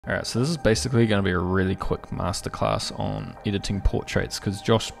Alright, so this is basically going to be a really quick masterclass on editing portraits because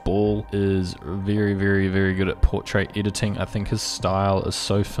Josh Ball is very good at portrait editing. I think his style is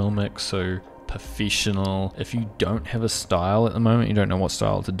so filmic, so professional. If you don't have a style at the moment, you don't know what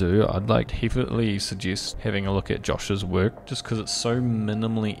style to do, I'd like to heavily suggest having a look at Josh's work just because it's so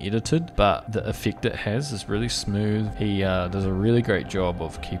minimally edited, but the effect it has is really smooth. He does a really great job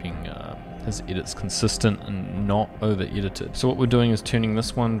of keeping his edits consistent and not over edited. So what we're doing is turning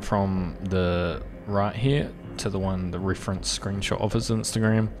this one from the right here to the reference screenshot of his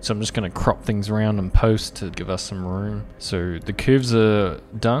Instagram. So I'm just going to crop things around in post to give us some room. So the curves are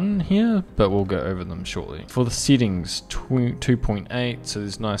done here, but we'll go over them shortly. For the settings, 2.8, so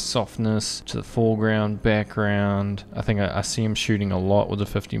there's nice softness to the foreground, background. I think I see him shooting a lot with a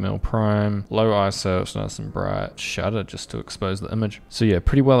 50mm prime. Low ISO, it's nice and bright. Shutter just to expose the image. So yeah,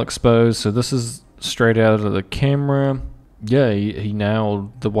 pretty well exposed. So this is straight out of the camera. Yeah, he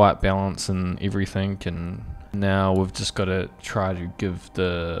nailed the white balance and everything, and now we've just got to try to give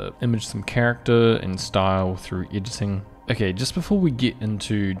the image some character and style through editing. Okay, just before we get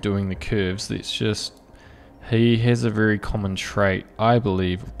into doing the curves, he has a very common trait, I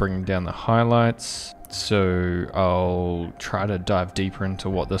believe, of bringing down the highlights. So I'll try to dive deeper into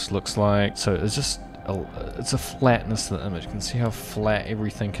what this looks like. So it's a flatness to the image. You can see how flat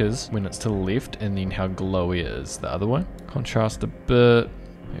everything is when it's to the left, and then how glowy it is the other way. Contrast a bit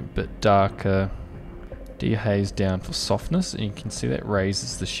darker. Dehaze down for softness, and you can see that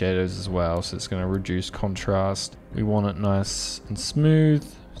raises the shadows as well, so it's going to reduce contrast. We want it nice and smooth,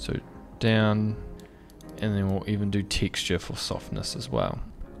 so down, and then we'll even do texture for softness as well.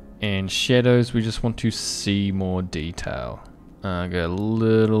 And shadows, we just want to see more detail. Go a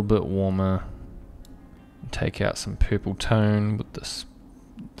little bit warmer. Take out some purple tone with this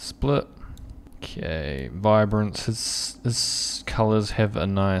split. Okay, vibrance. His colors have a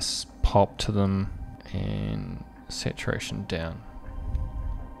nice pop to them, and saturation down.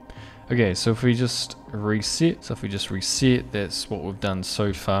 Okay, so if we just reset, that's what we've done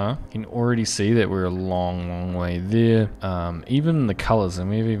so far. You can already see that we're a long way there. Even the colors, and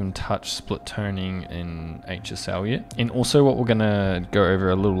we've even touched split toning in HSL yet. And also what we're gonna go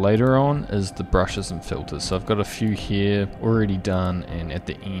over a little later on is the brushes and filters. So I've got a few here already done, and at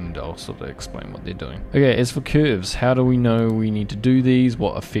the end I'll sort of explain what they're doing. Okay, as for curves, how do we know we need to do these?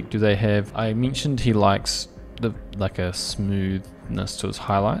 What effect do they have? I mentioned he likes like a smoothness to his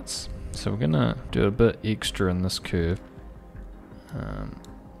highlights. So we're gonna do a bit extra in this curve.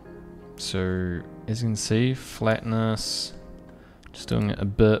 So as you can see, flatness, just doing it a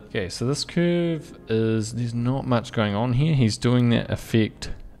bit. Okay, so this curve there's not much going on here. He's doing that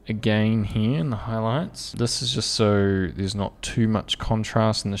effect again here in the highlights. This is just so there's not too much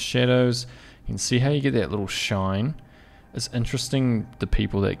contrast in the shadows. You can see how you get that little shine. It's interesting, the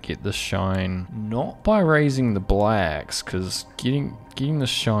people that get the shine not by raising the blacks, because getting the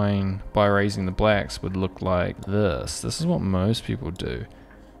shine by raising the blacks would look like this. This is what most people do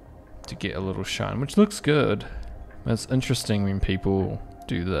to get a little shine, which looks good. But it's interesting when people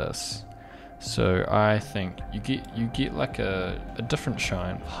do this. So I think you get like a different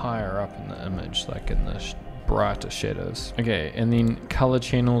shine higher up in the image, like in the brighter shadows. Okay, and then color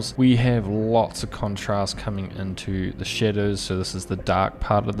channels, we have lots of contrast coming into the shadows. So this is the dark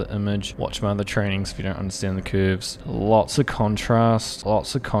part of the image. Watch my other trainings if you don't understand the curves. Lots of contrast.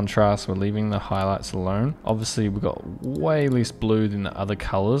 We're leaving the highlights alone. Obviously we've got way less blue than the other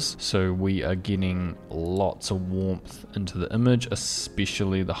colors, so we are getting lots of warmth into the image,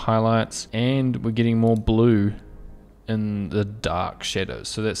 especially the highlights, and we're getting more blue in the dark shadows.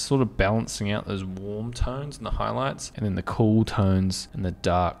 So that's sort of balancing out those warm tones in the highlights and then the cool tones in the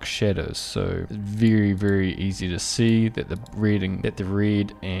dark shadows. So it's very easy to see that the red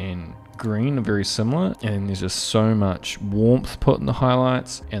and green are very similar, and there's just so much warmth put in the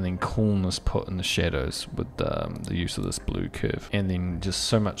highlights and then coolness put in the shadows with the use of this blue curve, and then just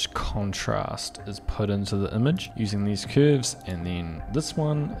so much contrast is put into the image using these curves. And then this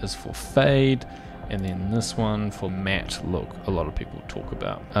one is for fade, and then this one for matte look, a lot of people talk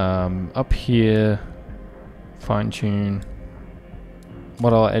about. Up here, fine tune.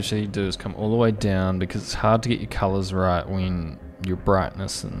 What I'll actually do is come all the way down, because it's hard to get your colors right when your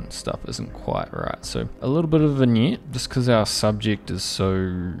brightness and stuff isn't quite right. So a little bit of a vignette, just because our subject is so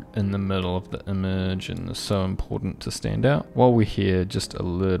in the middle of the image and is so important to stand out. While we're here, just a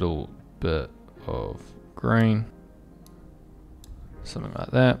little bit of green, something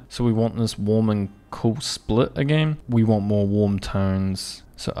like that. So we want this warm and cool split again. We want more warm tones,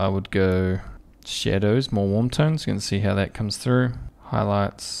 so I would go shadows, more warm tones. You can see how that comes through.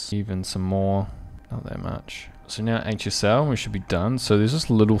 Highlights, even some more, not that much. So now HSL, we should be done. So there's just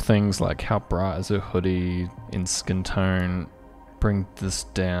little things like how bright is her hoodie in skin tone. Bring this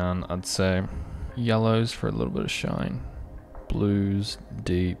down, I'd say. Yellows for a little bit of shine. Blues,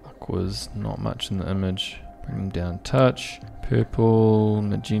 deep, aquas, not much in the image. Bring them down a touch. Purple,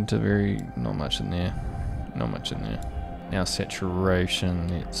 magenta, not much in there. Not much in there. Now saturation,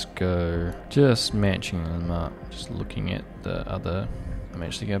 let's go. Just matching them up. Just looking at the other. I'm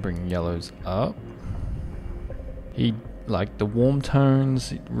actually gonna bring yellows up. He, like the warm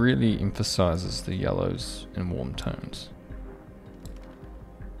tones, it really emphasizes the yellows and warm tones.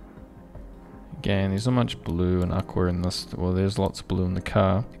 Again, there's not much blue and aqua in this. Well, there's lots of blue in the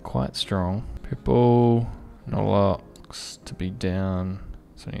car. Quite strong. Purple, not a lot. Looks to be down.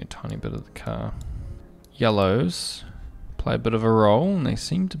 It's only a tiny bit of the car. Yellows play a bit of a role, and they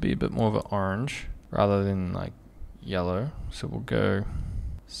seem to be a bit more of an orange rather than like yellow. So we'll go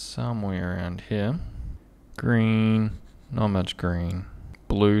somewhere around here. Green, not much green.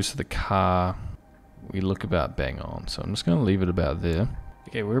 Blues for the car, we look about bang on. So I'm just going to leave it about there.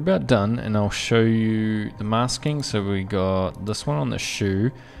 Okay, we're about done, and I'll show you the masking. So we got this one on the shoe.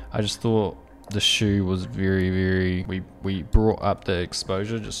 I just thought the shoe was very, we brought up the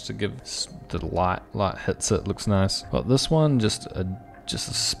exposure just to give the light hits it, looks nice. But this one, just a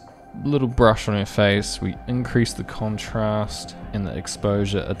little brush on her face. We increase the contrast and the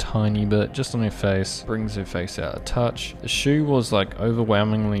exposure a tiny bit just on her face, brings her face out a touch. The shoe was like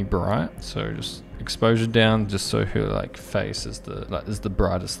overwhelmingly bright, so just exposure down just so her like face is the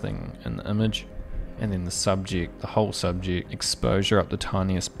brightest thing in the image. And then the subject, the whole subject, exposure up the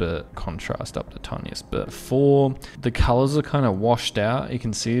tiniest bit, contrast up the tiniest bit. For the colors are kind of washed out. You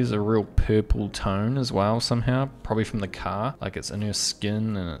can see there's a real purple tone as well somehow, probably from the car. Like it's in her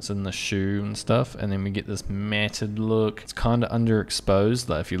skin and it's in the shoe and stuff. And then we get this matted look. It's kind of underexposed.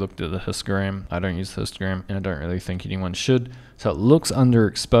 Like if you looked at the histogram, I don't use the histogram and I don't really think anyone should. So it looks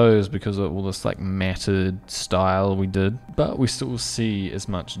underexposed because of all this like matted style we did, but we still see as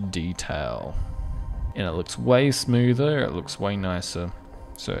much detail. And it looks way smoother, it looks way nicer.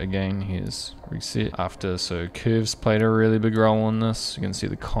 So again, here's reset after. So curves played a really big role in this. You can see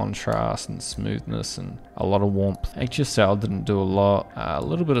the contrast and smoothness and a lot of warmth. HSL didn't do a lot. A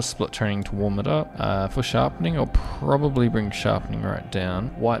little bit of split toning to warm it up. For sharpening, I'll probably bring sharpening right down.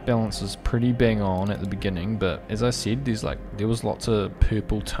 White balance is pretty bang on at the beginning, but as I said, there was lots of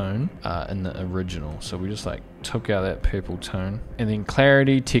purple tone in the original. So we just like took out that purple tone. And then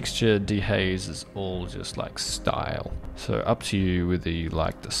clarity, texture, dehaze is all just like style. So up to you whether you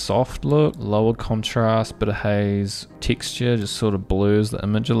like the soft look, lower contrast, bit of haze, texture just sort of blurs the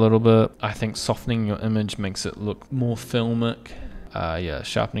image a little bit. I think softening your image makes it look more filmic. Yeah,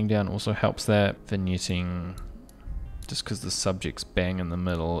 sharpening down also helps that. Vignetting, just because the subject's bang in the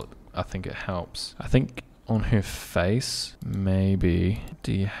middle, I think it helps. I think on her face, maybe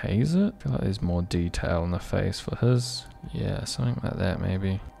dehaze it. I feel like there's more detail in the face for his. Yeah, something like that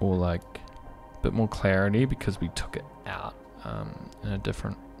maybe. Or like a bit more clarity because we took it out in a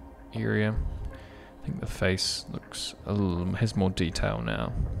different area. I think the face looks has more detail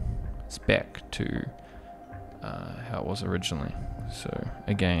now. It's back to how it was originally. So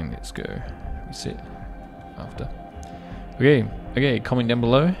again, let's go reset after. Okay, comment down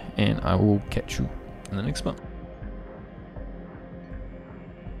below and I will catch you in the next one.